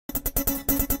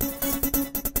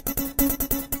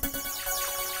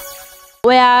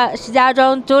We are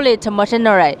Shijiazhuang Julite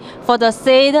machinery for the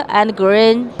seed and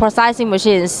grain processing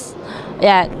machines.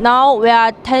 Yeah, now we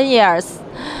are 10 years,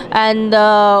 and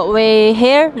we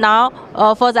here now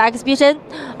for the exhibition.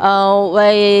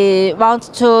 We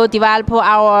want to develop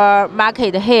our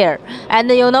market here, and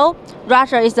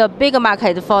Russia is a big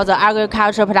market for the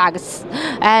agricultural products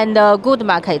and good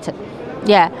market.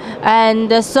 Yeah,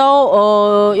 and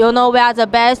so we are the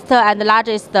best and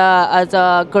largest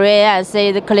the grain and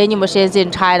seed cleaning machines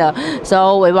in China.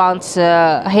 So we want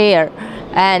here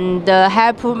and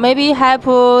help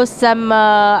some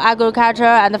agriculture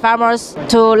and farmers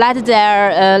to let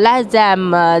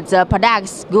them the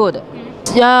products good.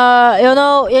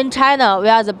 In China we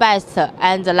are the best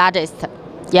and the largest.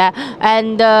 Yeah,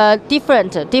 and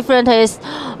different is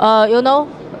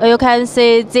you can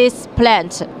see this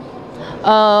plant.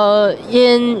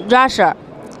 In Russia,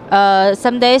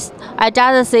 some days I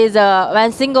just see the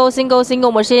one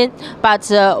single machine, but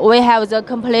we have the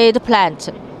complete plant.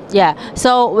 Yeah,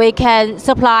 so we can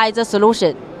supply the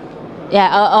solution.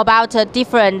 Yeah, about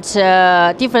different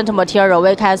material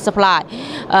we can supply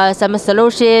some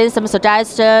solution, some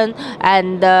suggestion,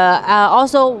 and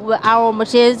also our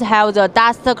machines have the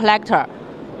dust collector,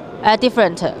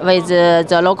 different with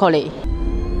the locally.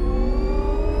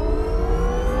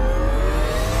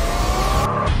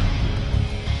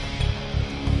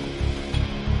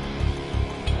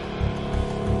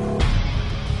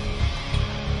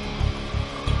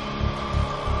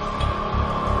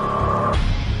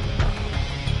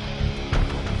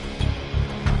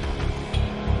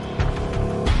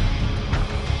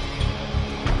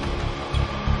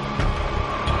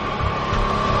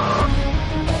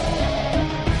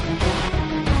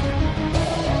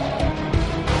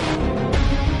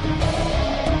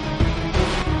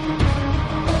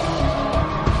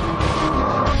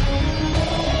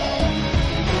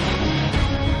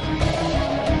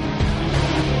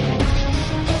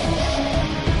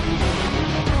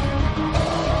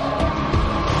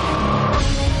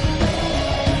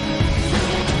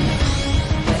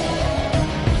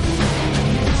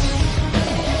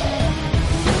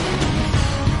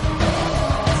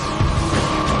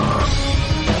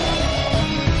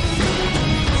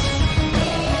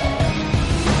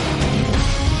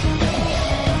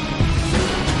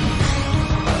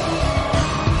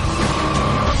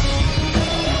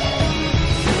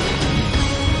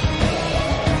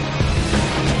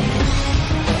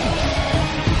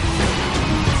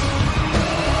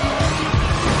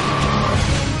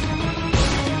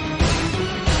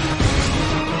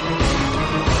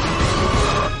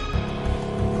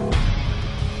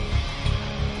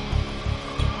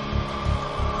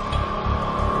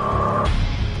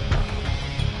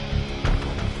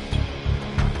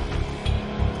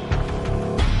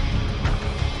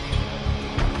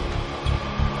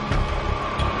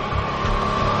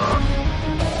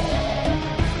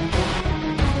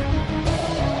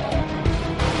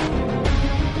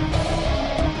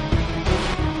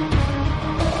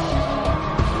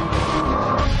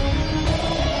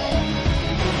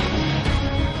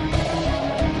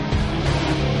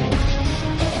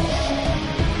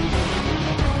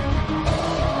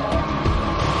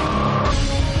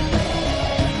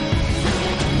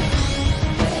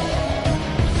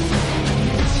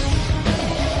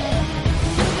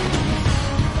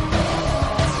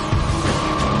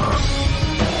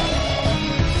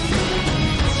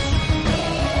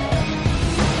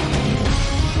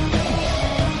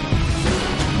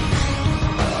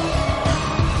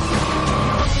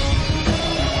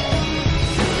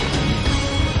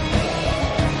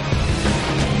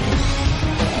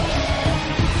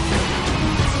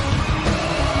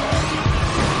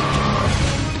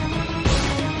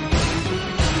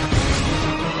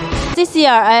 This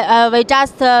year, we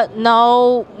just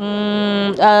know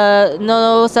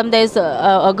some days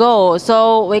ago,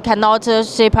 so we cannot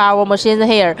ship our machines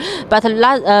here. But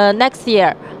next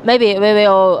year, maybe we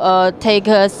will take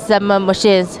some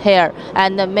machines here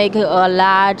and make a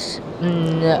large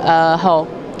hole.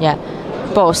 Yeah,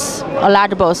 both, a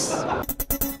large both.